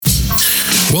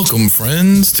Welcome,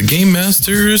 friends, to Game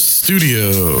Master's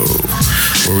Studio,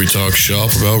 where we talk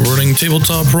shop about running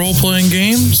tabletop role-playing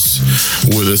games.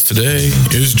 With us today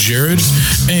is Jared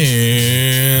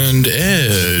and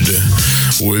Ed,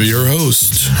 with your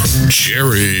host,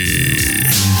 Jerry.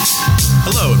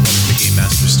 Hello, and welcome to Game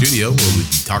Master Studio, where we'll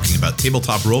be talking about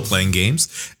tabletop role-playing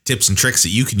games, tips and tricks that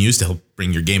you can use to help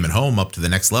bring your game at home up to the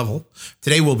next level.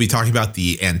 Today, we'll be talking about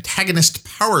the antagonist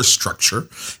power structure,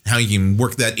 and how you can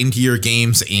work that into your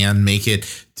games and make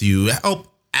it to help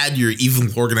add your evil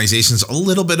organizations a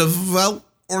little bit of, well,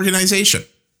 organization.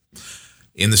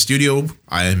 In the studio,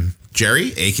 I'm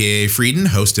Jerry, aka Frieden,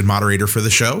 host and moderator for the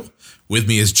show. With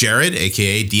me is Jared,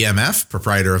 aka DMF,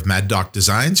 proprietor of Mad Doc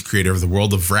Designs, creator of the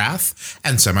World of Wrath,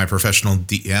 and semi-professional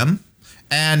DM,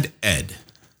 and Ed.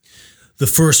 The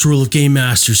first rule of Game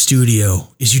Master Studio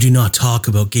is you do not talk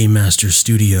about Game Master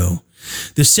Studio.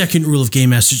 The second rule of Game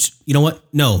Master... You know what?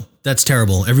 No, that's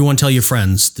terrible. Everyone tell your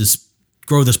friends.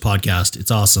 Grow this podcast.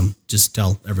 It's awesome. Just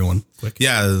tell everyone quick.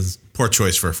 Yeah, poor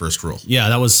choice for a first rule. Yeah,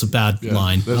 that was a bad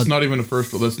line. That's not even a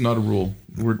first rule. That's not a rule.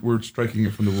 We're striking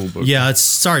it from the rule book. Yeah,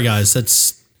 sorry guys.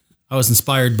 I was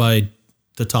inspired by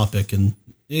the topic, and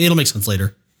it'll make sense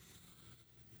later.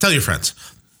 Tell your friends.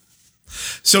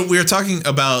 So we're talking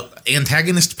about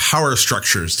antagonist power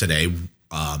structures today.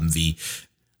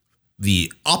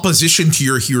 The opposition to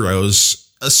your heroes,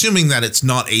 assuming that it's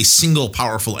not a single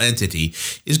powerful entity,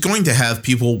 is going to have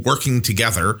people working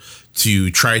together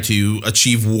to try to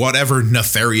achieve whatever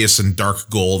nefarious and dark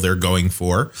goal they're going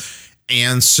for.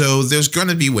 And so there's going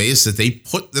to be ways that they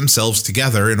put themselves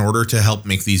together in order to help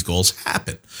make these goals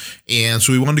happen. And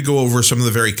so we wanted to go over some of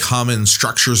the very common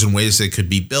structures and ways they could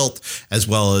be built, as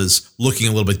well as looking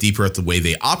a little bit deeper at the way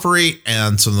they operate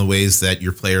and some of the ways that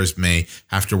your players may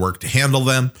have to work to handle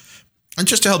them. And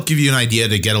just to help give you an idea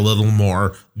to get a little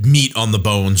more meat on the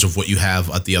bones of what you have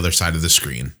at the other side of the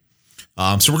screen.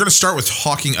 So we're going to start with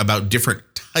talking about different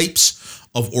types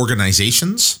of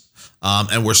organizations.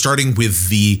 And we're starting with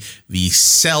the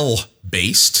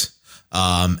cell-based.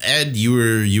 Ed,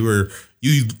 you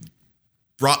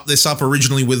brought this up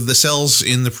originally with the cells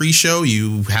in the pre-show.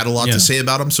 You had a lot to say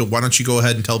about them. So why don't you go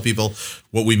ahead and tell people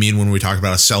what we mean when we talk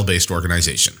about a cell-based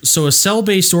organization? So a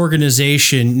cell-based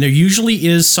organization, there usually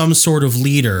is some sort of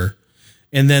leader,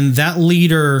 and then that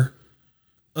leader,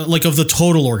 like of the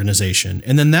total organization,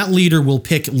 and then that leader will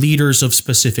pick leaders of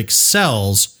specific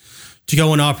cells to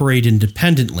go and operate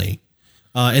independently.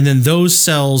 And then those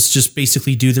cells just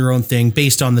basically do their own thing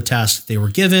based on the task they were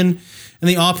given, and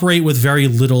they operate with very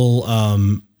little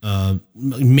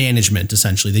management.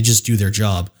 Essentially, they just do their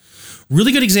job.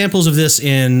 Really good examples of this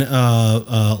in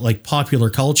like popular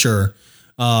culture.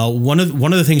 One of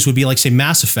the things would be like, say,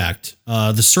 Mass Effect,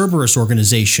 the Cerberus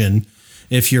organization.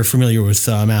 If you're familiar with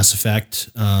Mass Effect,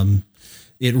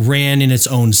 it ran in its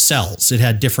own cells. It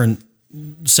had different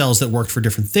cells that worked for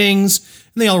different things,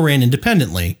 and they all ran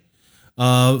independently.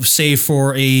 Say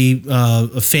for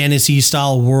a fantasy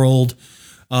style world,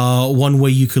 one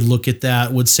way you could look at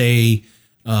that would say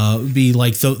be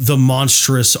like the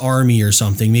monstrous army or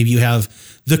something. Maybe you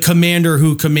have the commander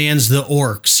who commands the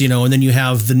orcs, and then you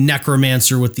have the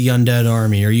necromancer with the undead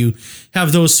army, or you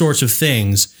have those sorts of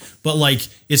things. But like,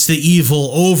 it's the evil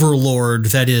overlord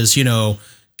that is,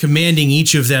 commanding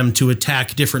each of them to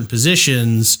attack different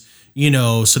positions,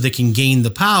 so they can gain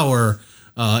the power.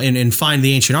 And find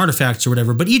the ancient artifacts or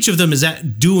whatever, but each of them is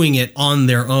doing it on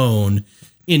their own,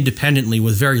 independently,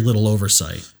 with very little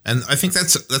oversight. And I think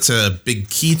that's a big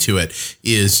key to it,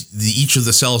 is each of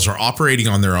the cells are operating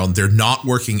on their own. They're not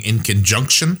working in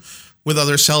conjunction with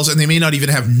other cells, and they may not even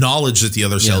have knowledge that the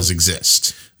other cells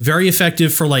exist. Very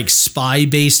effective for like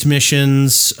spy-based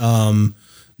missions,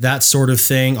 that sort of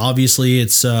thing. Obviously,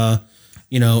 it's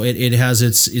it has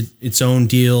its own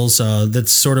deals.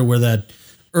 That's sort of where that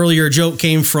earlier joke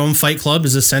came from. Fight Club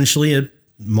is essentially a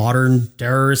modern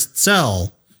terrorist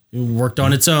cell. It worked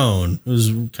on its own. It was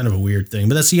kind of a weird thing,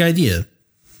 but that's the idea.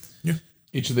 Yeah.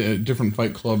 Each of the different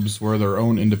fight clubs were their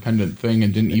own independent thing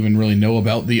and didn't even really know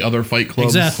about the other fight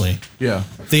clubs. Exactly. Yeah.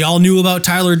 They all knew about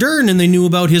Tyler Durden and they knew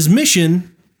about his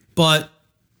mission, but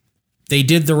they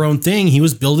did their own thing. He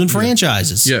was building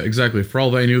franchises. Yeah, exactly. For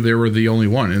all they knew, they were the only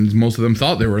one, and most of them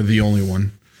thought they were the only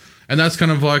one. And that's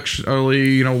kind of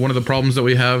actually, one of the problems that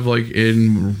we have like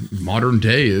in modern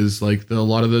day is like a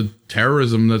lot of the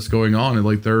terrorism that's going on, and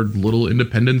like they're little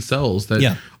independent cells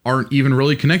that aren't even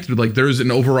really connected. Like there's an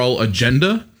overall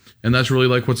agenda, and that's really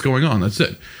like what's going on. That's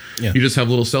it. Yeah. You just have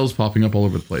little cells popping up all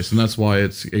over the place, and that's why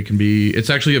it's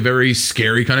actually a very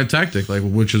scary kind of tactic, like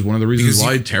which is one of the reasons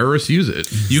why terrorists use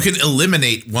it. You can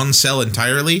eliminate one cell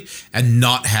entirely and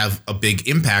not have a big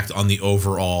impact on the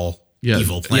overall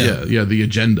evil plan. Yeah, the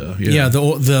agenda. Yeah,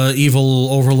 the evil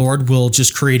overlord will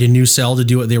just create a new cell to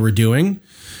do what they were doing.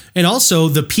 And also,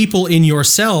 the people in your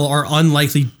cell are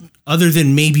unlikely, other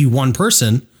than maybe one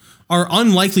person, are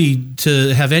unlikely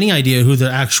to have any idea who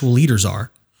the actual leaders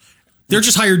are. They're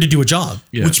just hired to do a job.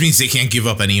 Yeah. Which means they can't give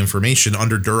up any information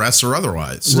under duress or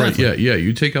otherwise. Right. Yeah.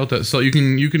 You take out that cell. You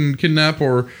can kidnap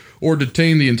or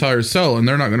detain the entire cell, and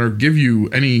they're not going to give you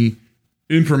any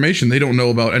information. They don't know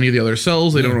about any of the other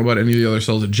cells. They don't know about any of the other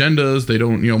cells' agendas. They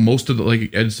don't, most of the, like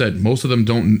Ed said, most of them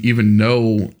don't even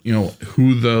know,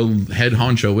 who the head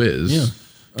honcho is.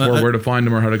 Or where to find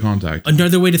them or how to contact them.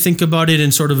 Another way to think about it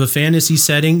in sort of a fantasy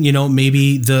setting,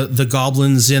 maybe the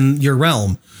goblins in your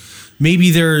realm.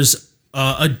 Maybe there's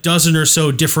a dozen or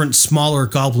so different smaller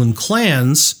goblin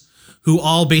clans who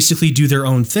all basically do their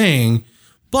own thing,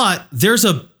 but there's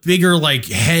a bigger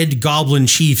head goblin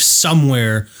chief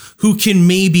somewhere who can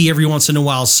maybe every once in a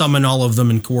while summon all of them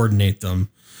and coordinate them.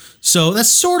 So that's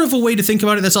sort of a way to think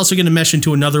about it. That's also going to mesh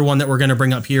into another one that we're going to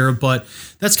bring up here, but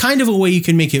that's kind of a way you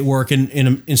can make it work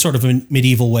in sort of a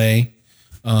medieval way,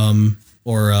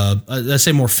 or let's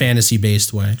say more fantasy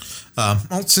based way.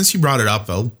 Well, since you brought it up,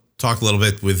 I'll talk a little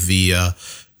bit with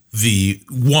the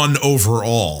one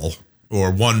overall or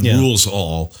one rules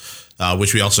all,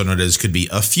 which we also noted could be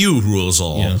a few rules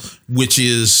all, which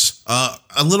is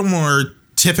a little more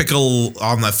typical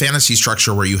on the fantasy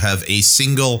structure where you have a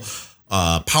single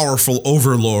powerful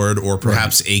overlord or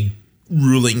perhaps a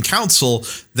ruling council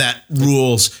that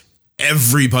rules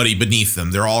everybody beneath them.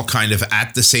 They're all kind of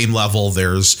at the same level.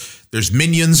 There's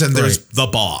minions and there's the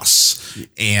boss,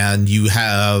 and you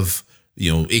have.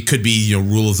 It could be,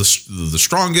 rule of the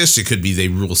strongest. It could be they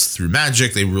rule through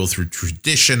magic. They rule through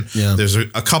tradition. Yeah. There's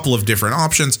a couple of different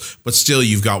options, but still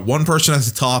you've got one person at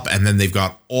the top and then they've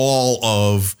got all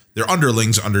of their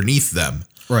underlings underneath them.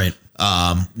 Right.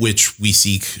 Which we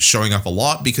see showing up a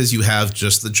lot because you have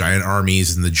just the giant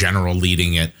armies and the general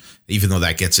leading it, even though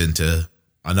that gets into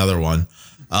another one.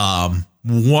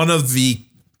 One of the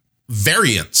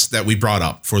variants that we brought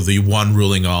up for the one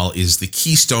ruling all is the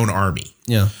Keystone Army.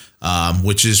 Yeah.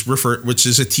 Which is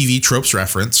a TV tropes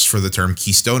reference for the term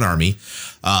Keystone Army.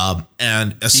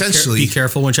 And essentially be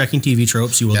careful when checking TV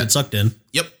tropes. You will get sucked in.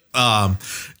 Yep.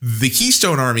 The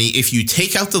Keystone Army, if you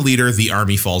take out the leader, the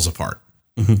army falls apart.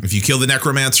 Mm-hmm. If you kill the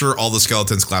necromancer, all the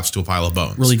skeletons collapse to a pile of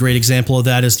bones. Really great example of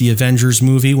that is the Avengers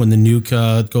movie. When the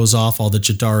nuke goes off, all the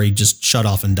Chitauri just shut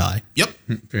off and die. Yep.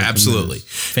 Absolutely.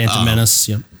 Phantom Menace.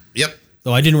 Yep. Yep.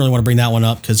 Though I didn't really want to bring that one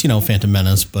up because, Phantom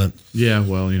Menace, but. Yeah,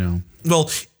 well,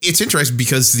 Well, it's interesting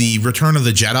because the Return of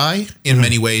the Jedi in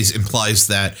many ways implies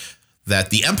that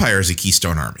the Empire is a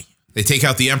Keystone Army. They take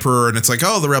out the Emperor and it's like,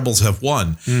 oh, the rebels have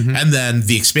won. Mm-hmm. And then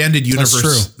the expanded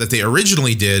universe that they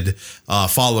originally did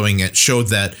following it showed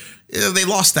that they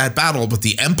lost that battle, but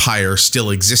the Empire still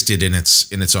existed in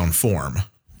its own form.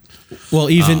 Well,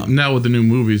 even now with the new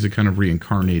movies, it kind of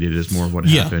reincarnated as more of what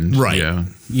happened. Right. Yeah.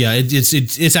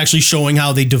 It's actually showing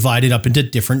how they divided up into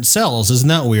different cells. Isn't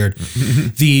that weird?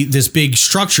 This big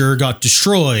structure got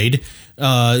destroyed.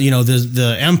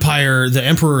 The Empire, the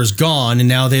Emperor is gone, and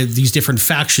now these different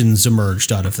factions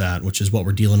emerged out of that, which is what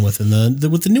we're dealing with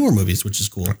with the newer movies, which is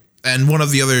cool. And one of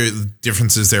the other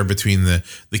differences there between the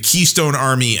Keystone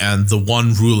Army and the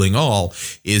one ruling all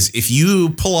is if you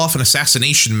pull off an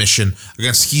assassination mission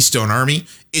against the Keystone Army,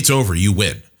 it's over. You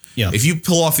win. Yeah. If you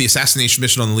pull off the assassination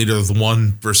mission on the leader of the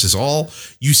one versus all,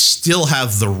 you still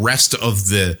have the rest of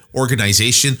the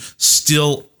organization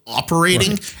still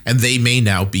operating, and they may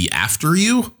now be after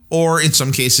you. Or in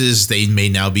some cases, they may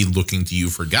now be looking to you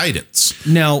for guidance.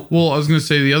 Now, well, I was going to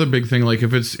say the other big thing,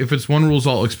 if it's one rules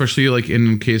all, especially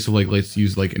in case of let's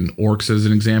use an orcs as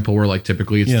an example, where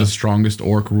typically it's the strongest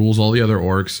orc rules all the other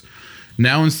orcs.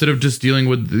 Now, instead of just dealing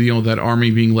with that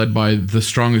army being led by the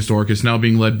strongest orc, it's now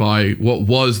being led by what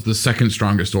was the second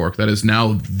strongest orc. That is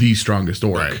now the strongest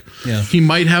orc. Right. Yeah. He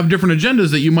might have different agendas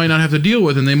that you might not have to deal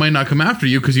with, and they might not come after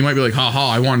you because you might be like,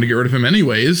 I wanted to get rid of him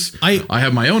anyways. I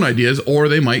have my own ideas, or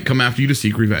they might come after you to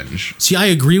seek revenge. See, I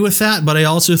agree with that, but I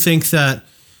also think that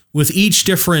with each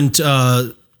different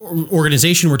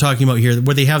organization we're talking about here,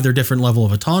 where they have their different level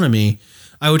of autonomy,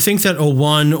 I would think that a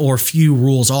one or few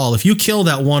rules all. If you kill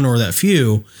that one or that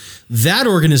few, that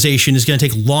organization is going to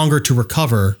take longer to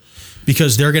recover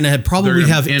because they're going to probably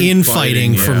have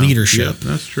infighting for leadership. Yeah,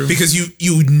 that's true. Because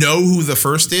you know who the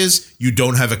first is, you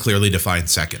don't have a clearly defined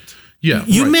second. Yeah,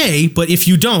 you may, but if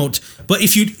you don't,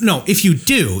 if you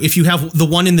do, if you have the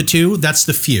one and the two, that's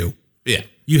the few. Yeah.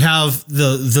 you have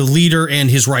the leader and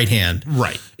his right hand.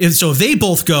 Right. So if they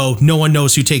both go, no one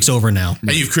knows who takes over now.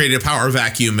 And you've created a power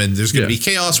vacuum, and there's going to be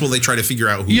chaos. Will they try to figure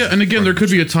out who? Yeah, and again, there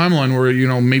could be a timeline where, you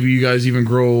know, maybe you guys even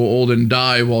grow old and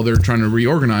die while they're trying to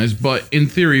reorganize. But in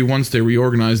theory, once they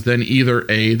reorganize, then either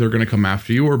A, they're going to come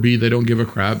after you, or B, they don't give a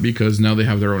crap because now they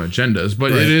have their own agendas.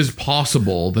 But it is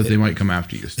possible that they might come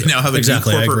after you still. Now have a new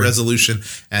corporate resolution,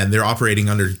 and they're operating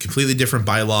under completely different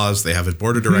bylaws. They have a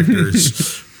board of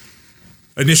directors.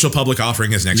 Initial public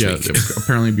offering is next week.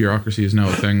 Apparently bureaucracy is now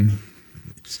a thing.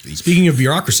 Speaking of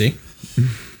bureaucracy.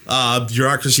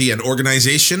 Bureaucracy and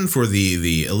organization for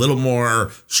the a little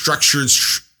more structured,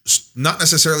 not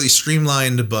necessarily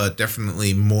streamlined, but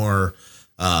definitely more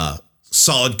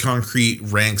solid concrete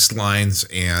ranks, lines,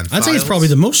 and I'd say it's probably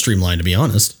the most streamlined, to be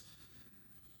honest.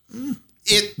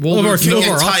 It can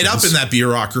get tied up in that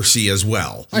bureaucracy as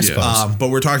well. I suppose. But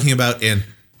we're talking about an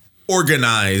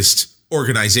organized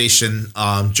organization.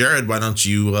 Jared, why don't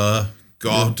you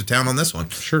go to town on this one?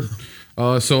 Sure.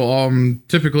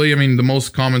 Typically, I mean, the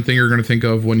most common thing you're going to think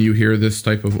of when you hear this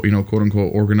type of, you know, quote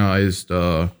unquote organized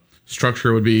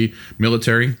structure would be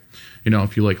military. You know,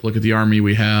 if you look at the Army,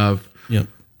 we have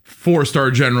 4-star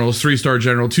generals, 3-star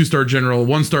general, 2-star general,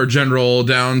 1-star general,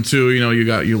 down to, you know, you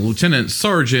got your lieutenants,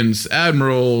 sergeants,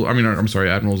 admiral. I mean, I'm sorry,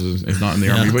 admirals is not in the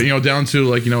Army, but, you know, down to,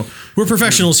 like, you know, we're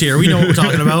professionals here. We know what we're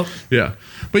talking about. Yeah.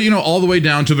 But, you know, all the way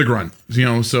down to the grunt, you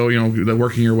know, so, you know,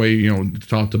 working your way, you know,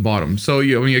 top to bottom. So, I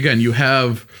mean, again, you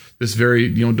have this very,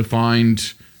 you know,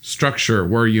 defined structure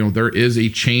where, you know, there is a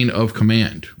chain of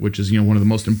command, which is, you know, one of the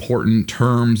most important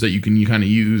terms that you kind of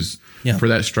use for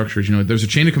that structure. You know, there's a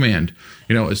chain of command.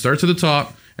 You know, it starts at the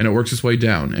top and it works its way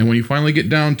down. And when you finally get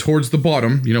down towards the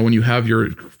bottom, you know, when you have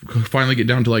finally get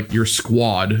down to like your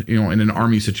squad, you know, in an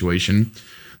Army situation,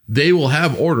 they will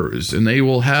have orders and they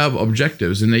will have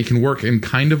objectives, and they can work in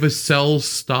kind of a cell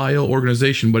style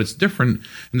organization, but it's different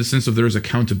in the sense of there's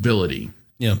accountability.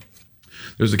 Yeah.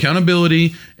 There's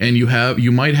accountability, and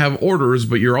you might have orders,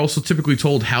 but you're also typically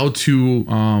told how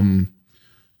to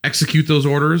execute those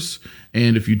orders.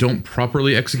 And if you don't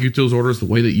properly execute those orders the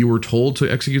way that you were told to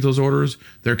execute those orders,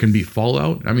 there can be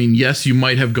fallout. I mean, yes, you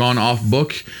might have gone off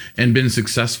book and been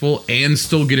successful and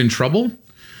still get in trouble.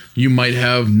 You might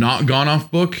have not gone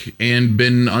off book and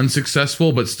been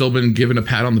unsuccessful, but still been given a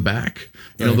pat on the back.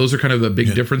 You know, those are kind of the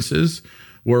big differences.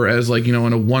 Whereas, like, you know,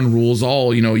 in a one rules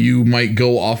all, you know, you might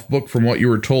go off book from what you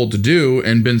were told to do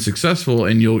and been successful.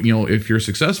 And you'll, you know, if you're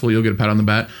successful, you'll get a pat on the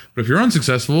back. But if you're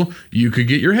unsuccessful, you could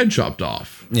get your head chopped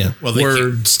off. Yeah. Well, they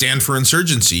can't stand for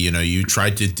insurgency. You know, you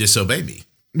tried to disobey me.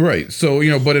 Right. So,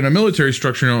 you know, but in a military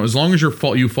structure, you know, as long as you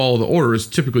follow the orders,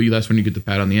 typically that's when you get the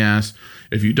pat on the ass.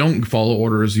 If you don't follow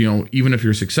orders, you know, even if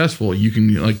you're successful, you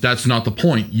can, like, that's not the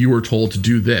point. You were told to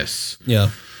do this. Yeah.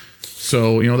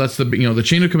 So, you know, that's the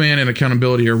chain of command and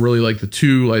accountability are really like the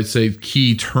two, I'd say,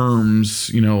 key terms,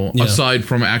 you know, aside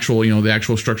from actual, you know, the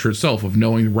actual structure itself of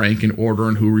knowing rank and order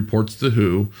and who reports to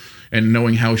who and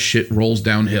knowing how shit rolls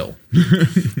downhill.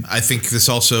 I think this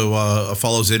also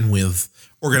follows in with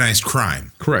organized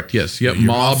crime. Correct. Yes. Yep.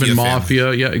 Mob and mafia.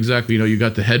 Family. Yeah, exactly. You know, you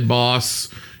got the head boss,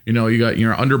 you know, you got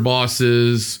your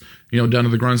underbosses, you know, down to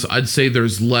the grunts. I'd say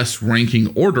there's less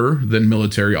ranking order than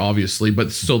military, obviously,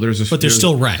 but still there's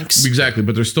still ranks. Exactly.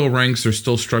 But there's still ranks. There's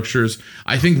still structures.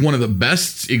 I think one of the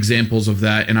best examples of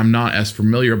that, and I'm not as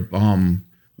familiar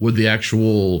with the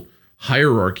actual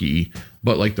hierarchy,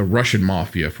 but like the Russian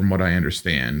mafia, from what I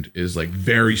understand, is like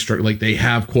very strict. Like they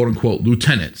have quote unquote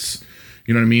lieutenants.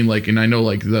 You know what I mean? Like, and I know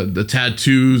like the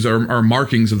tattoos are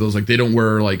markings of those. Like they don't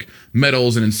wear like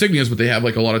medals and insignias, but they have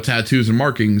like a lot of tattoos and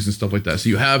markings and stuff like that. So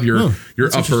you have your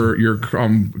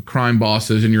crime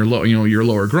bosses and your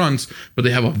lower grunts, but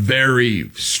they have a very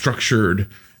structured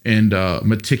and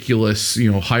meticulous, you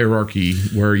know, hierarchy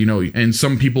where, you know, and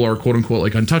some people are quote unquote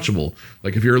like untouchable.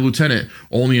 Like if you're a lieutenant,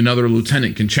 only another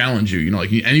lieutenant can challenge you. You know,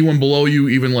 like anyone below you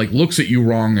even like looks at you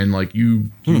wrong and like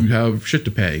you have shit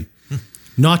to pay.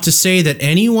 Not to say that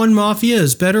any one mafia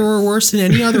is better or worse than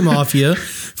any other mafia.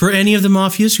 For any of the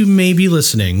mafias who may be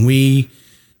listening, we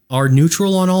are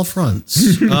neutral on all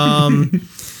fronts.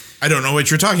 I don't know what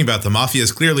you're talking about. The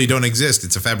mafias clearly don't exist.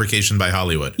 It's a fabrication by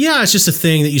Hollywood. Yeah, it's just a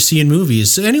thing that you see in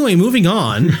movies. So anyway, moving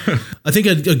on. I think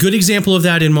a good example of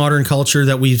that in modern culture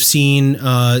that we've seen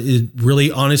is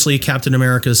really, honestly, Captain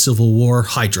America's Civil War,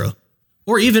 Hydra.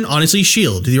 Or even, honestly,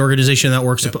 S.H.I.E.L.D., the organization that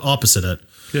works opposite it.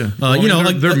 Yeah, you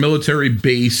know, they're military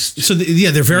based. So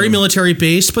they're very military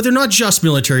based, but they're not just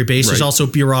military based. Right. There's also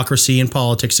bureaucracy and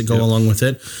politics that go along with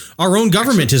it. Our own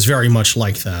government is very much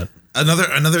like that.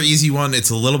 Another easy one. It's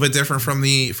a little bit different from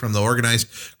the organized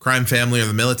crime family or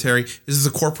the military. Is the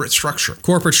corporate structure.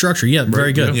 Corporate structure, yeah,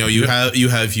 very good. You know, you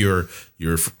have your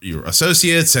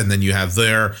associates, and then you have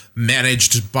their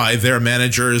managed by their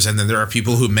managers, and then there are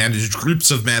people who manage groups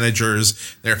of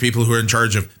managers. There are people who are in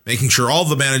charge of making sure all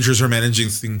the managers are managing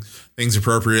things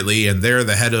appropriately, and they're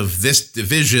the head of this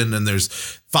division, and there's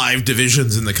 5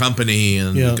 divisions in the company,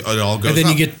 and it all goes. And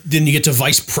then you get to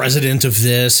vice president of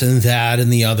this and that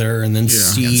and the other, and then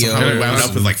CEO. Somehow we wound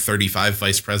up with like 35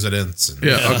 vice presidents.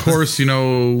 Of course, you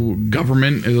know,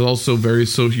 government is also very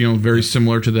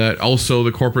similar to that. Also,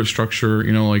 the corporate structure,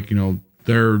 you know, like, you know,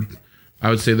 I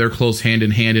would say they're close hand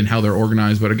in hand in how they're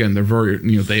organized, but again, they're very,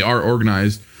 you know, they are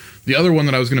organized. The other one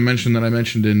that I was going to mention that I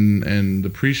mentioned in the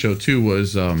pre-show too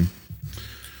was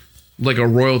like a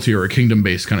royalty or a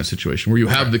kingdom-based kind of situation where you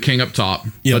have the king up top,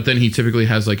 but then he typically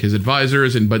has like his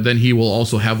advisors, but then he will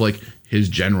also have like his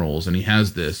generals, and he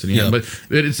has this, and but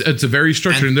it's a very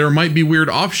structured, and there might be weird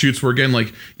offshoots where, again,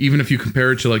 like even if you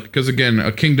compare it to like, because again,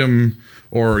 a kingdom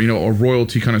or, you know, a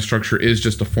royalty kind of structure is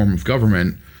just a form of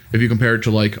government. If you compare it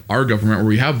to like our government, where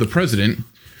we have the president,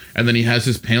 and then he has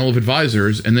his panel of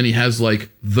advisors, and then he has like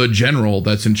the general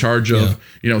that's in charge of,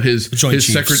 you know, his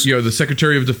the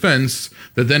Secretary of Defense,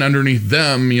 that then underneath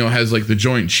them, you know, has like the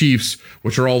Joint Chiefs,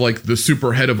 which are all like the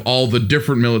super head of all the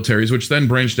different militaries, which then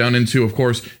branch down into, of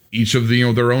course, each of the, you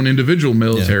know, their own individual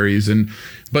militaries.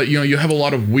 But you know, you have a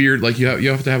lot of weird, like you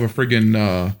have to have a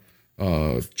friggin'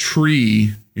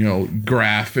 tree, you know,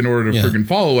 graph in order to friggin'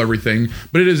 follow everything,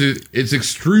 but it's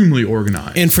extremely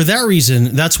organized. And for that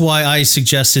reason, that's why I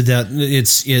suggested that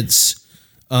it's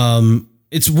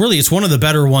one of the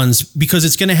better ones, because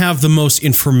it's going to have the most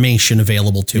information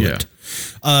available to it.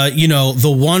 You know,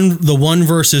 the one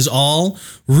versus all,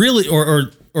 really,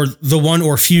 or the one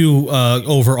or few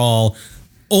overall.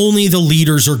 Only the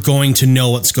leaders are going to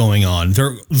know what's going on.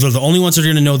 They're the only ones that are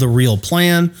going to know the real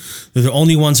plan. They're the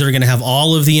only ones that are going to have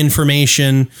all of the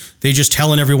information. They're just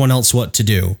telling everyone else what to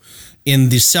do. In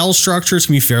the cell structure, it's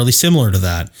going to be fairly similar to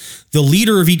that. The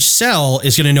leader of each cell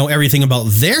is going to know everything about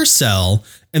their cell,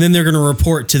 and then they're going to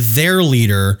report to their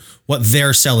leader what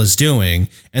their cell is doing.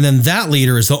 And then that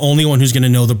leader is the only one who's going to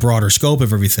know the broader scope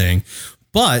of everything.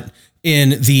 But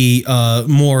in the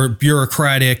more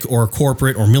bureaucratic or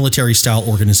corporate or military style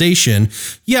organization,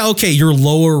 your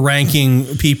lower ranking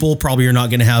people probably are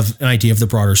not going to have an idea of the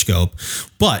broader scope.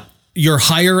 But your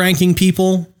higher ranking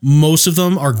people, most of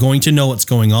them are going to know what's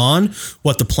going on,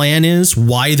 what the plan is,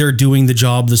 why they're doing the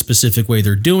job the specific way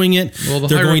they're doing it. Well,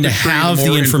 they're going to have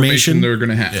the information they're going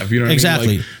to have. You know what exactly. I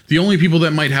mean? Like, the only people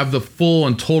that might have the full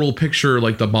and total picture,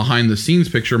 like the behind the scenes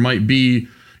picture, might be,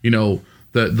 you know,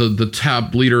 the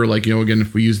top leader, like, you know, again,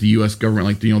 if we use the U.S. government,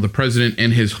 like, you know, the president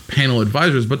and his panel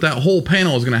advisors, but that whole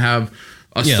panel is going to have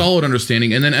a solid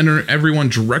understanding, and then everyone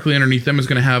directly underneath them is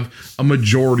going to have a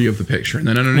majority of the picture, and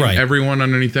then everyone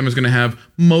underneath them is going to have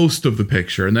most of the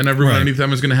picture, and then everyone underneath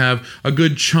them is going to have a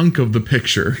good chunk of the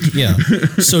picture.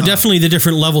 So definitely the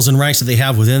different levels and ranks that they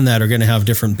have within that are going to have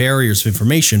different barriers of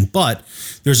information, but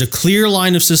there's a clear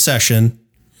line of succession.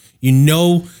 You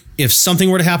know, if something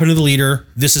were to happen to the leader,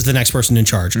 this is the next person in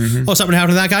charge. Oh, something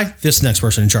happened to that guy? This is the next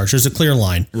person in charge. There's a clear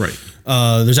line. Right.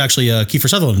 There's actually a Kiefer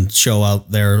Sutherland show out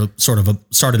there sort of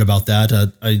started about that.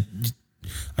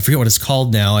 I forget what it's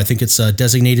called now. I think it's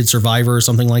Designated Survivor or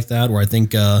something like that, where I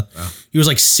think he was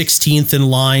like 16th in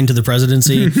line to the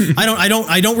presidency. I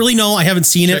don't really know. I haven't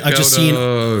seen it. I've just seen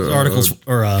articles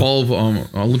or Fall of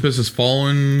Olympus Has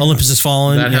Fallen. Olympus Has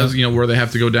Fallen. That has, you know, where they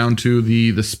have to go down to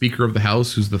the Speaker of the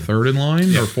House, who's the third in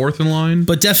line or fourth in line.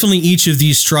 But definitely each of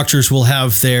these structures will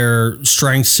have their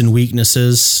strengths and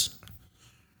weaknesses.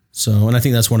 So, and I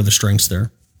think that's one of the strengths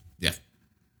there. Yeah.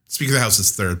 Speaker of the House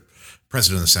is third.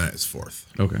 President of the Senate is fourth.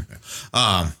 Okay.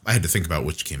 I had to think about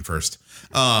which came first.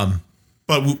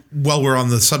 But while we're on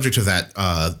the subject of that,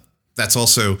 that's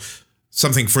also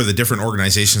something for the different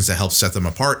organizations to help set them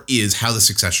apart is how the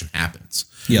succession happens.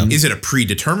 Yeah. Is it a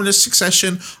predetermined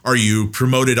succession? Are you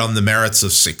promoted on the merits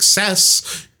of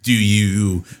success?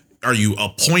 Are you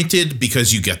appointed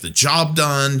because you get the job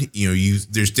done? You know,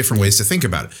 there's different ways to think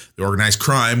about it. The organized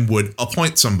crime would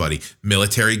appoint somebody.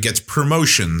 Military gets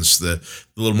promotions. The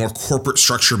little more corporate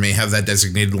structure may have that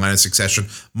designated line of succession.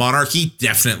 Monarchy,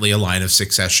 definitely a line of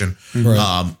succession.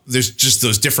 Right. There's just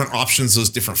those different options,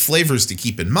 those different flavors to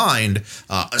keep in mind,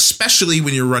 especially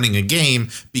when you're running a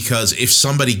game, because if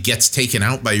somebody gets taken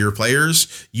out by your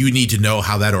players, you need to know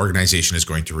how that organization is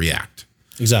going to react.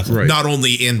 Exactly. Right. Not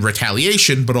only in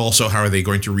retaliation, but also how are they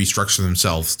going to restructure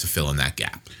themselves to fill in that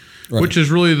gap. Which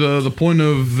is really the point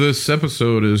of this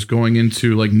episode, is going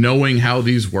into like knowing how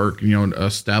these work,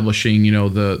 establishing,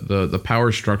 the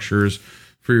power structures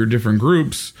for your different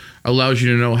groups allows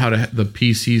you to know how the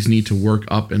PCs need to work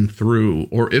up and through,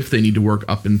 or if they need to work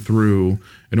up and through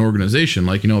an organization.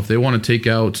 Like, if they want to take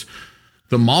out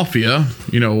the mafia,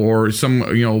 or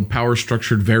some, power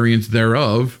structured variants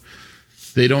thereof,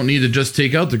 they don't need to just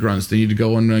take out the grunts. They need to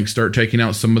go and like start taking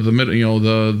out some of the mid,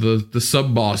 the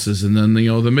sub bosses, and then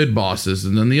the mid bosses,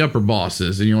 and then the upper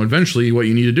bosses. And eventually, what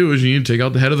you need to do is you need to take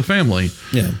out the head of the family.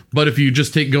 Yeah. But if you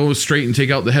just go straight and take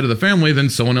out the head of the family, then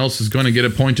someone else is going to get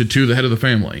appointed to the head of the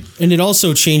family. And it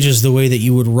also changes the way that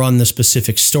you would run the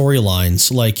specific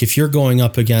storylines. Like if you're going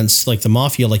up against like the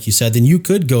mafia, like you said, then you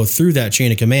could go through that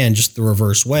chain of command just the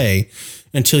reverse way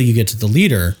until you get to the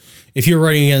leader. If you're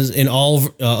running as in all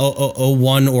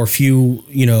one or few,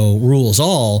 rules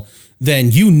all,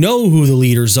 then who the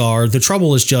leaders are. The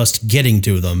trouble is just getting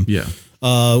to them. Yeah.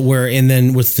 And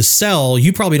then with the cell,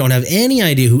 you probably don't have any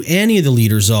idea who any of the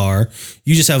leaders are.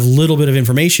 You just have a little bit of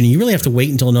information. You really have to wait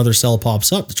until another cell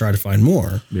pops up to try to find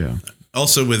more. Yeah.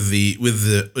 Also, with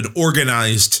an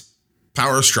organized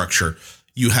power structure,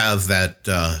 you have that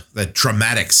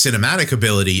dramatic cinematic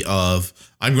ability of,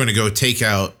 I'm going to go take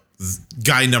out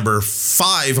guy number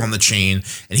 5 on the chain,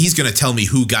 and he's going to tell me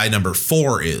who guy number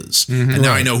 4 is. And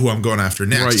now I know who I'm going after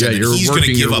next. Right, yeah, and you're he's going to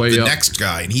working give your up way the up. next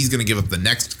guy, and he's going to give up the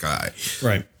next guy.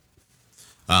 Right.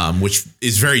 Which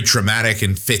is very dramatic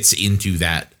and fits into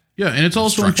that. Yeah, and it's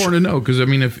also structure. important to know, because I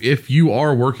mean, if you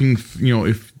are working,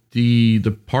 if the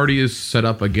party is set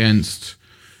up against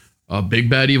a big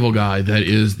bad evil guy that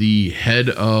is the head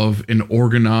of an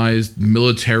organized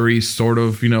military sort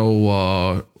of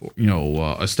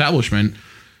establishment,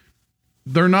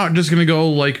 they're not just going to go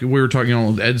like we were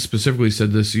talking. Ed specifically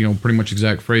said this, pretty much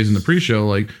exact phrase in the pre-show.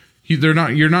 Like you're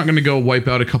not going to go wipe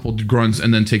out a couple grunts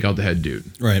and then take out the head dude.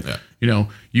 Right. Yeah.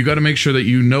 You got to make sure that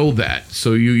that.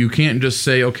 So you can't just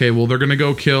say, okay, well, they're going to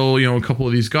go kill, a couple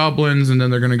of these goblins, and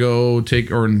then they're going to go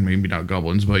take, or maybe not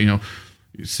goblins, but,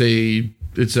 say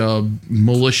it's a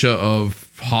militia of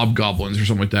hobgoblins or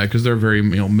something like that, because they're very,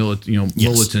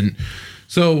 militant.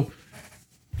 So,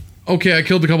 okay, I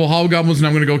killed a couple hobgoblins, and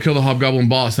I'm going to go kill the hobgoblin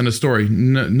boss. End of story.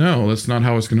 No, that's not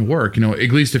how it's going to work.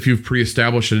 At least if you've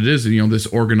pre-established that it is, this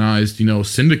organized,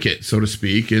 syndicate, so to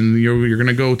speak, and you're going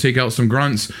to go take out some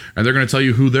grunts, and they're going to tell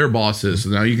you who their boss is. So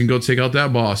now you can go take out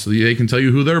that boss, so they can tell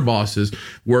you who their boss is.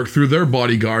 Work through their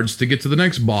bodyguards to get to the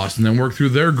next boss, and then work through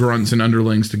their grunts and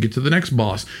underlings to get to the next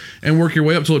boss, and work your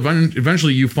way up till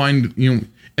eventually you find,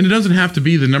 and it doesn't have to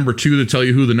be the number 2 to tell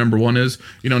you who the number 1 is.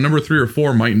 Number 3 or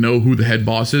 4 might know who the head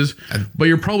boss is, but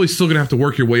you're probably still going to have to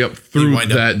work your way up through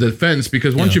that defense,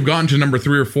 because once you've gotten to number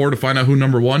 3 or 4 to find out who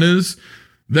number 1 is,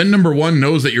 then number 1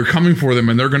 knows that you're coming for them,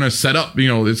 and they're going to set up,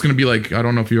 it's going to be like, I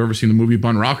don't know if you've ever seen the movie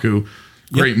Bunraku,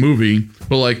 great movie,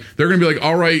 but like, they're going to be like,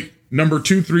 all right, number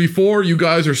 2, 3, 4, you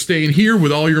guys are staying here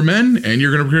with all your men, and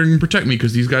you're going to protect me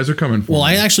because these guys are coming for me. Well,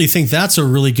 I actually think that's a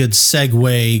really good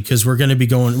segue, because we're going to be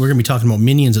talking about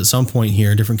minions at some point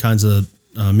here, different kinds of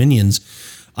minions.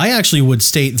 I actually would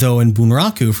state, though, in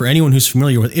Bunraku, for anyone who's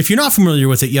familiar with it, if you're not familiar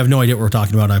with it, you have no idea what we're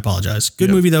talking about. I apologize. Good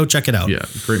movie, though. Check it out. Yeah,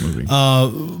 great movie.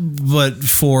 But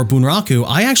for Bunraku,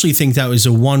 I actually think that was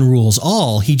a one rules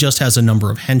all. He just has a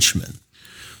number of henchmen.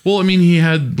 Well, I mean, he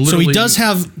had literally... So he does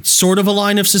have sort of a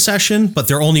line of succession, but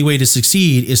their only way to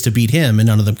succeed is to beat him, and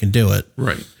none of them can do it.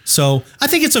 Right. So I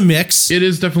think it's a mix. It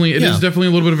is definitely a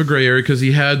little bit of a gray area, because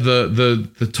he had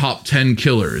the top 10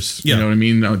 killers. Yeah. You know what I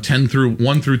mean?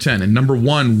 1 through 10, and number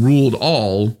 1 ruled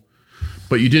all.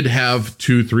 But you did have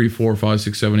 2, 3, 4, 5,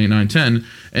 6, 7, 8, 9, 10.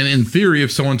 And in theory,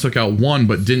 if someone took out 1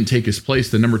 but didn't take his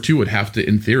place, then number 2 would have to,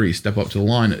 in theory, step up to the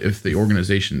line if the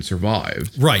organization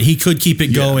survived. Right. He could keep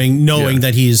it going, knowing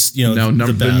that he's, now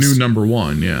the best. the new number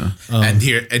 1, yeah. And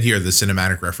here the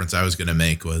cinematic reference I was going to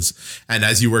make was, and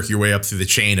as you work your way up through the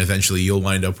chain, eventually you'll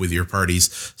wind up with your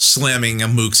parties slamming a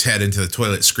mook's head into the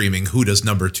toilet, screaming, "Who does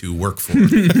number 2 work for?"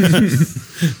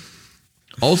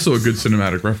 Also a good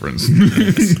cinematic reference.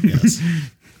 Yes.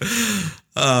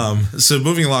 So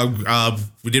moving along,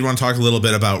 we did want to talk a little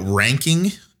bit about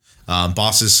ranking,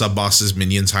 bosses, sub-bosses,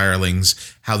 minions,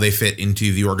 hirelings, how they fit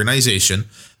into the organization.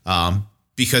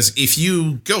 Because if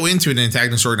you go into an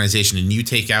antagonist organization and you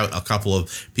take out a couple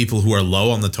of people who are low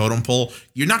on the totem pole,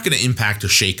 you're not going to impact or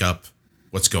shake up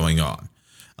what's going on.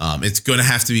 It's going to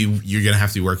have to be, you're going to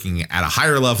have to be working at a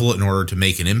higher level in order to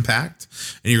make an impact.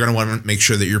 And you're going to want to make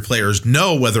sure that your players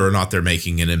know whether or not they're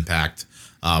making an impact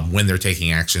when they're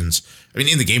taking actions. I mean,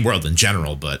 in the game world in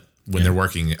general, but when they're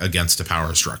working against a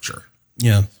power structure.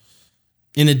 Yeah.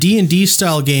 In a D&D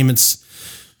style game, it's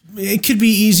it could be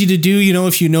easy to do,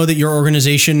 if you know that your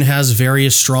organization has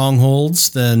various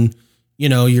strongholds, then,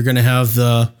 you're going to have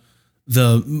the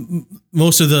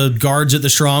most of the guards at the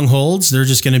strongholds. They're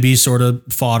just going to be sort of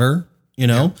fodder,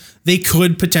 They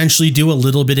could potentially do a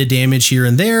little bit of damage here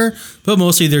and there, but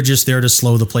mostly they're just there to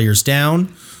slow the players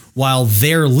down, while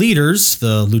their leaders,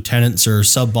 the lieutenants or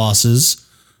sub bosses,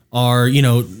 are,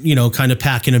 kind of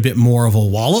packing a bit more of a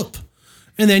wallop.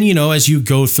 And then, as you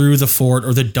go through the fort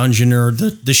or the dungeon or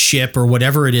the ship or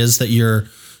whatever it is that you're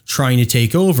trying to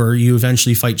take over, you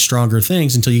eventually fight stronger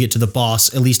things until you get to the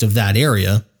boss, at least of that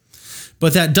area.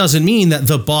 But that doesn't mean that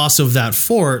the boss of that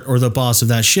fort or the boss of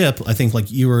that ship, I think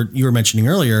like you were mentioning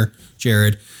earlier,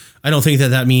 Jared, I don't think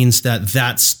that means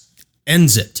that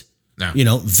ends it.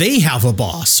 No. They have a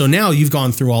boss. So now you've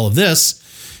gone through all of this.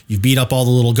 You've beat up all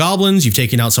the little goblins. You've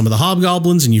taken out some of the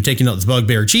hobgoblins and you've taken out the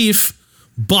bugbear chief.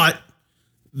 But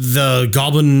the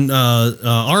goblin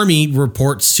army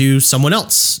reports to someone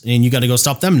else and you got to go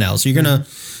stop them now. So you're going to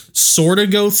sort of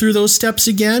go through those steps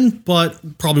again,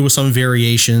 but probably with some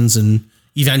variations, and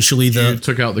eventually you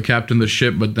took out the captain of the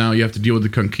ship, but now you have to deal with the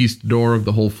conquistador of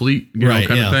the whole fleet, of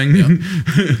thing. Yeah.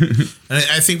 And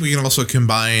I think we can also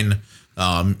combine,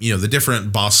 the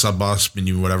different boss, sub-boss,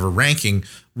 menu, whatever ranking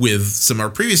with some of our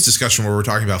previous discussion where we're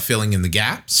talking about filling in the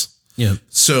gaps. Yeah.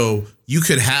 So you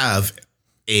could have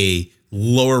a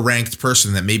lower ranked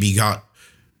person that maybe got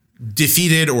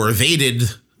defeated or evaded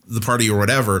the party or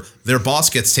whatever. Their boss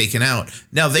gets taken out.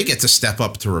 Now they get to step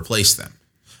up to replace them.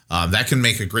 That can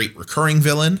make a great recurring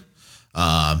villain.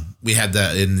 We had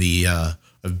that in the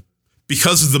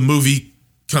because of the movie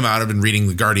come out. I've been reading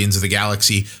the Guardians of the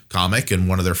Galaxy comic, and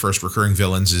one of their first recurring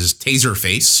villains is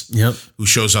Taserface, who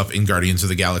shows up in Guardians of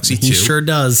the Galaxy 2. He sure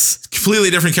does. Completely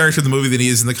different character in the movie than he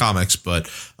is in the comics, but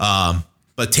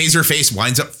Taserface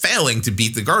winds up failing to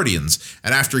beat the Guardians,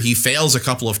 and after he fails a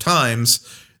couple of times,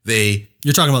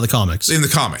 You're talking about the comics. In the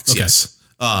comics, okay. Yes.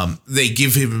 They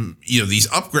give him, these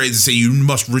upgrades and say, you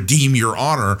must redeem your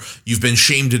honor. You've been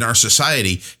shamed in our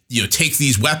society. Take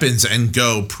these weapons and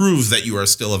go prove that you are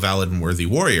still a valid and worthy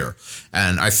warrior.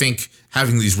 And I think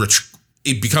having these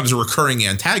it becomes a recurring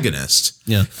antagonist.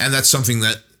 Yeah. And that's something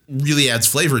that really adds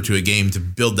flavor to a game to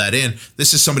build that in.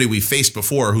 This is somebody we've faced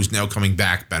before who's now coming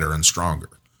back better and stronger.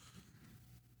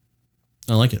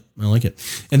 I like it.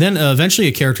 And then eventually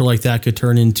a character like that could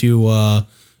turn into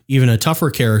even a tougher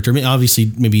character. I mean,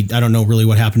 obviously, maybe I don't know really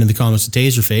what happened in the comics to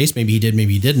Taserface. Maybe he did,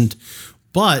 maybe he didn't.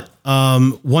 But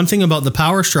one thing about the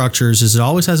power structures is it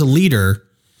always has a leader.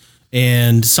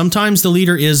 And sometimes the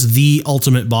leader is the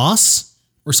ultimate boss,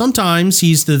 or sometimes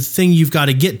he's the thing you've got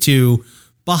to get to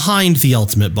behind the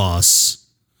ultimate boss.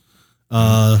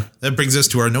 That brings us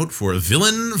to our note for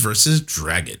villain versus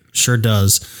dragon. Sure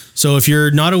does. So if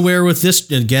you're not aware with this,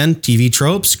 again, TV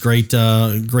tropes,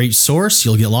 great source.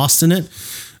 You'll get lost in it.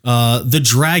 The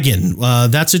dragon.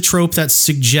 That's a trope that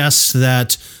suggests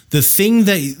that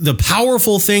the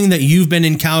powerful thing that you've been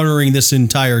encountering this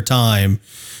entire time,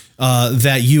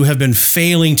 that you have been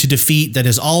failing to defeat, that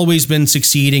has always been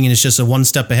succeeding and it's just a one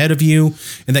step ahead of you,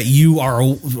 and that you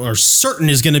are certain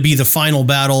is going to be the final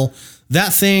battle.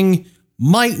 That thing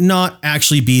might not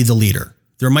actually be the leader.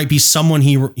 There might be someone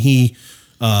he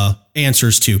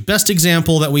answers to. Best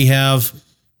example that we have,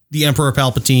 the Emperor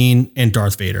Palpatine and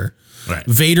Darth Vader. Right.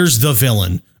 Vader's the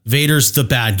villain. Vader's the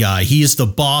bad guy. He is the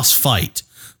boss fight.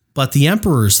 But the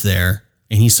Emperor's there,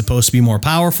 and he's supposed to be more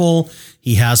powerful.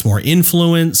 He has more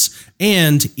influence.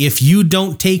 And if you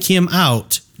don't take him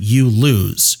out, you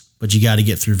lose. But you got to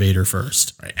get through Vader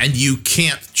first. Right. And you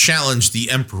can't challenge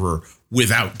the Emperor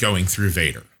without going through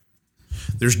Vader.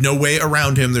 There's no way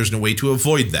around him. There's no way to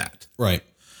avoid that. Right.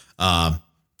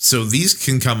 So these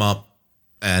can come up,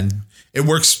 and it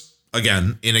works,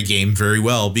 again, in a game very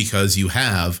well because you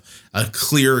have a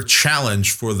clear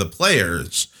challenge for the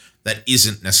players that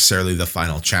isn't necessarily the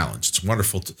final challenge. It's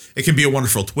wonderful. It can be a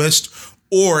wonderful twist,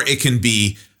 or it can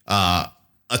be a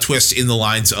twist in the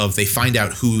lines of they find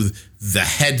out who the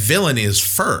head villain is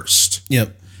first.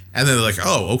 Yep. And then they're like,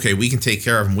 oh, okay, we can take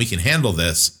care of him. We can handle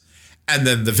this. And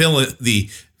then the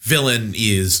villain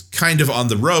is kind of on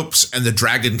the ropes, and the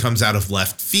dragon comes out of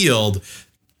left field,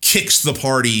 kicks the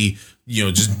party,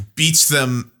 just beats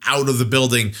them out of the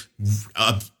building,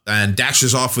 and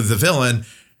dashes off with the villain.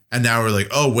 And now we're like,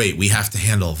 oh, wait, we have to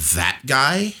handle that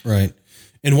guy? Right.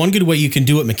 And one good way you can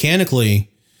do it mechanically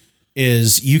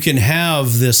is you can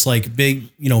have this like big,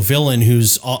 villain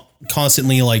who's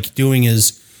constantly like doing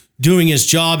his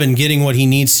job and getting what he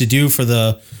needs to do for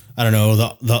the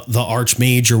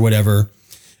archmage or whatever.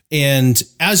 And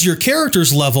as your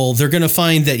characters level, they're going to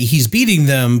find that he's beating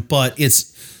them, but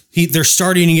they're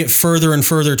starting to get further and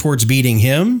further towards beating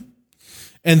him.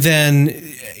 And then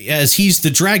as he's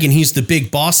the dragon, he's the big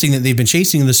boss thing that they've been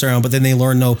chasing this around. But then they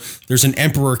learn, no, there's an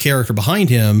emperor character behind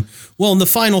him. Well, in the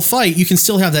final fight, you can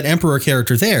still have that emperor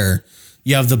character there.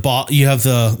 You have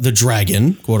the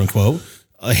dragon, quote unquote,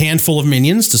 a handful of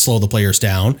minions to slow the players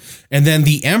down. And then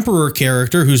the emperor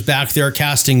character who's back there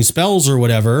casting spells or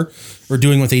whatever, or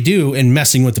doing what they do and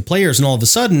messing with the players. And all of a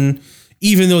sudden,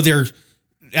 even though they're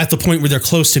at the point where they're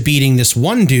close to beating this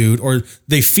one dude, or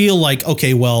they feel like,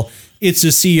 okay, well, it's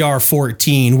a CR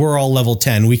 14. We're all level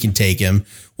 10. We can take him.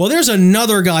 Well, there's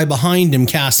another guy behind him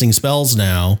casting spells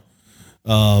now,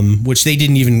 which they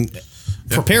didn't even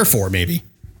prepare for, maybe.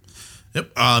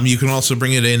 Yep. You can also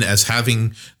bring it in as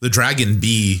having the dragon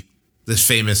be this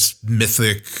famous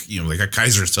mythic, like a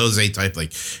Kaiser Soze type. Like,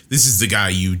 this is the guy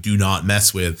you do not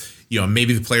mess with.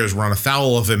 Maybe the players run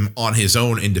afoul of him on his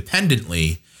own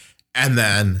independently. And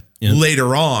then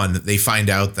later on, they find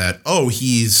out that,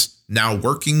 he's now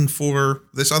working for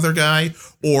this other guy,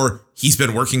 or he's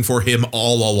been working for him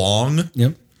all along.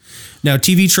 Yep. Now,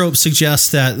 TV Trope suggests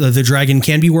that the dragon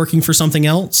can be working for something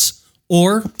else,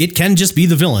 or it can just be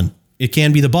the villain. It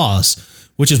can be the boss,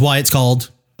 which is why it's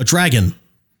called a dragon.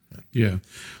 Yeah.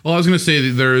 Well, I was going to say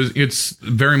that it's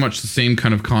very much the same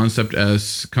kind of concept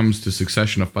as comes to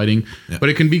Succession of Fighting, but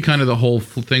it can be kind of the whole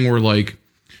thing where, like,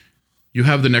 you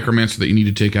have the necromancer that you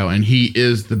need to take out, and he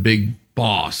is the big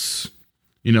boss.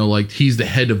 Like, he's the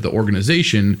head of the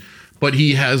organization, but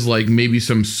he has, like, maybe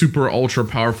some super ultra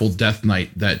powerful Death Knight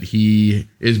that he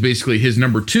is basically his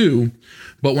number 2.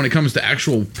 But when it comes to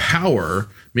actual power,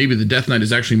 maybe the Death Knight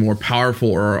is actually more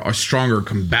powerful or a stronger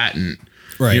combatant.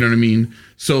 Right. You know what I mean?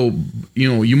 So,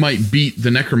 you might beat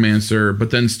the necromancer, but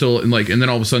then still, and then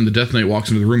all of a sudden the Death Knight walks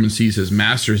into the room and sees his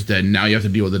master's dead. And now you have to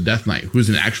deal with the Death Knight, who's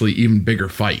an actually even bigger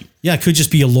fight. Yeah, it could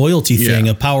just be a loyalty thing,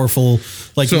 a powerful,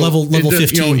 level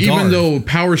 15 guard. Even though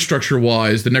power structure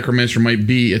wise, the necromancer might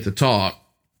be at the top.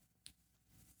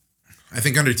 I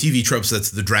think under TV tropes, that's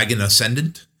the Dragon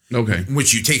Ascendant. Okay.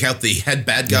 Which you take out the head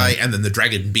bad guy, and then the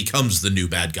dragon becomes the new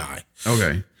bad guy.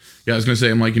 Okay. Yeah, I was gonna say,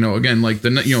 I'm like, again, like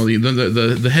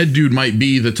the head dude might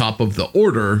be the top of the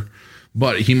order,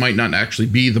 but he might not actually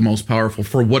be the most powerful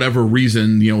for whatever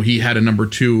reason. He had a number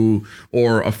 2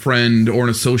 or a friend or an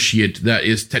associate that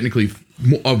is technically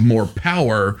of more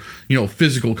power,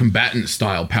 physical combatant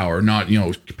style power, not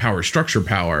power structure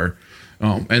power.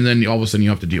 And then all of a sudden you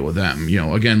have to deal with them.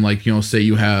 Again, like say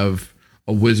you have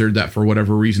a wizard that for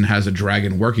whatever reason has a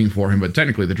dragon working for him, but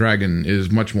technically the dragon is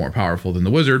much more powerful than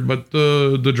the wizard, but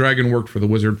the dragon worked for the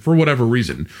wizard for whatever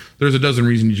reason. There's a dozen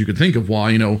reasons you could think of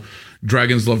why,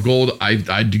 dragons love gold.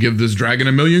 I'd give this dragon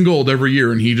 1 million gold every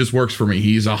year and he just works for me.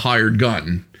 He's a hired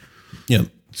gun. Yep.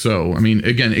 So, I mean,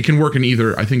 again, it can work in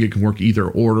I think it can work either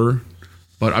order,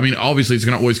 but I mean, obviously it's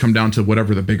going to always come down to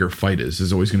whatever the bigger fight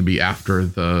is always going to be after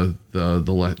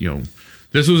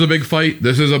this was a big fight.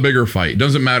 This is a bigger fight.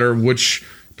 Doesn't matter which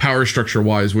power structure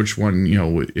wise, which one,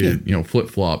 flip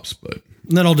flops, but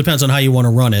that all depends on how you want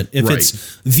to run it. If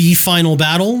it's the final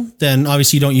battle, then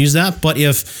obviously you don't use that. But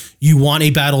if you want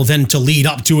a battle then to lead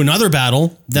up to another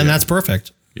battle, then that's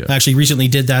perfect. Yeah. I actually recently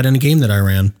did that in a game that I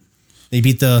ran.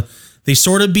 They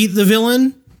sort of beat the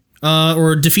villain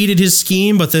or defeated his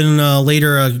scheme, but then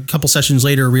later, a couple sessions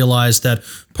later, realized that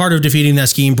part of defeating that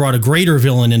scheme brought a greater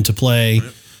villain into play.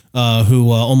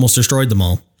 Who almost destroyed them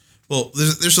all. Well,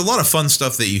 there's a lot of fun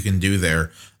stuff that you can do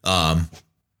there.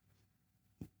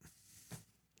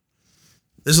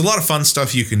 There's a lot of fun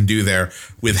stuff you can do there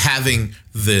with having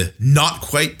the not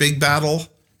quite big battle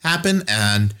happen,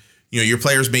 and your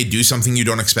players may do something you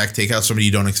don't expect, take out somebody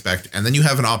you don't expect, and then you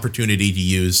have an opportunity to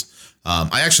use.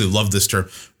 I actually love this term.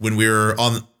 When we were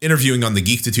interviewing on the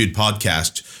Geektitude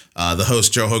podcast, the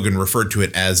host Joe Hogan referred to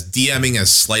it as DMing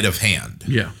as sleight of hand.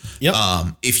 Yeah. Yep.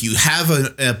 If you have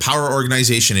a power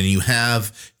organization and you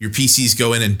have your PCs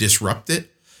go in and disrupt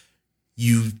it,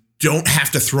 you don't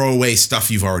have to throw away stuff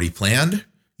you've already planned.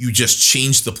 You just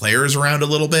change the players around a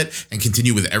little bit and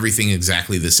continue with everything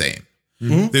exactly the same.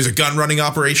 Mm-hmm. There's a gun running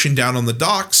operation down on the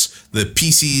docks. The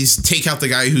PCs take out the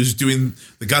guy who's doing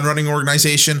the gun running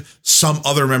organization. Some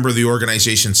other member of the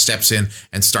organization steps in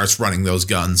and starts running those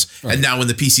guns. Right. And now when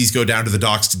the PCs go down to the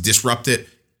docks to disrupt it,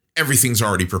 everything's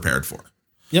already prepared for.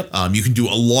 Yep. You can do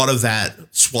a lot of that,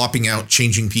 swapping out,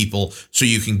 changing people, so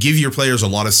you can give your players a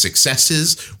lot of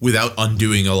successes without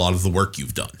undoing a lot of the work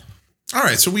you've done. All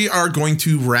right, so we are going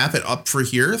to wrap it up for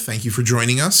here. Thank you for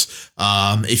joining us.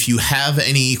 If you have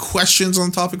any questions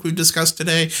on the topic we've discussed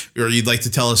today, or you'd like to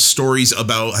tell us stories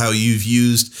about how you've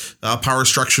used power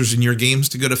structures in your games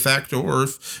to good effect, or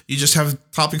if you just have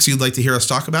topics you'd like to hear us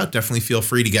talk about, definitely feel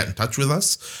free to get in touch with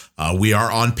us. We are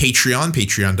on Patreon,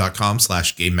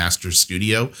 patreon.com/Game Master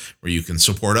Studio, where you can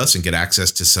support us and get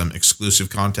access to some exclusive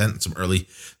content and some early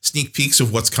sneak peeks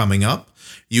of what's coming up.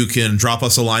 You can drop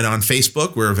us a line on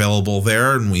Facebook. We're available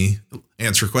there, and we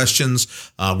answer questions.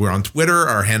 We're on Twitter.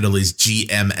 Our handle is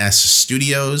GMS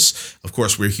Studios. Of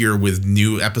course, we're here with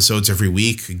new episodes every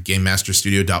week,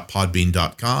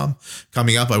 gamemasterstudio.podbean.com.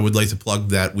 Coming up, I would like to plug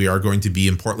that we are going to be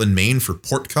in Portland, Maine for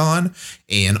PortCon,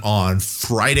 and on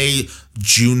Friday,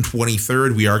 June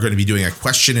 23rd, we are going to be doing a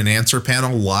question and answer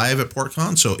panel live at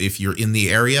PortCon. So if you're in the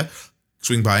area,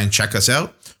 swing by and check us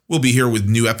out. We'll be here with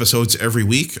new episodes every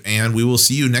week, and we will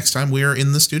see you next time we are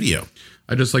in the studio.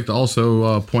 I'd just like to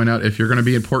also point out, if you're going to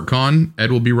be at PortCon,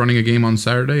 Ed will be running a game on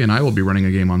Saturday, and I will be running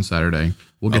a game on Saturday.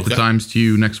 We'll get the times to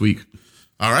you next week.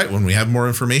 All right. When we have more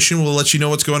information, we'll let you know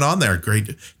what's going on there. Great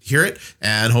to hear it.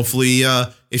 And hopefully,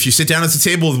 if you sit down at the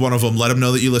table with one of them, let them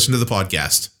know that you listen to the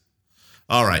podcast.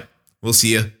 All right. We'll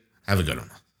see you. Have a good one.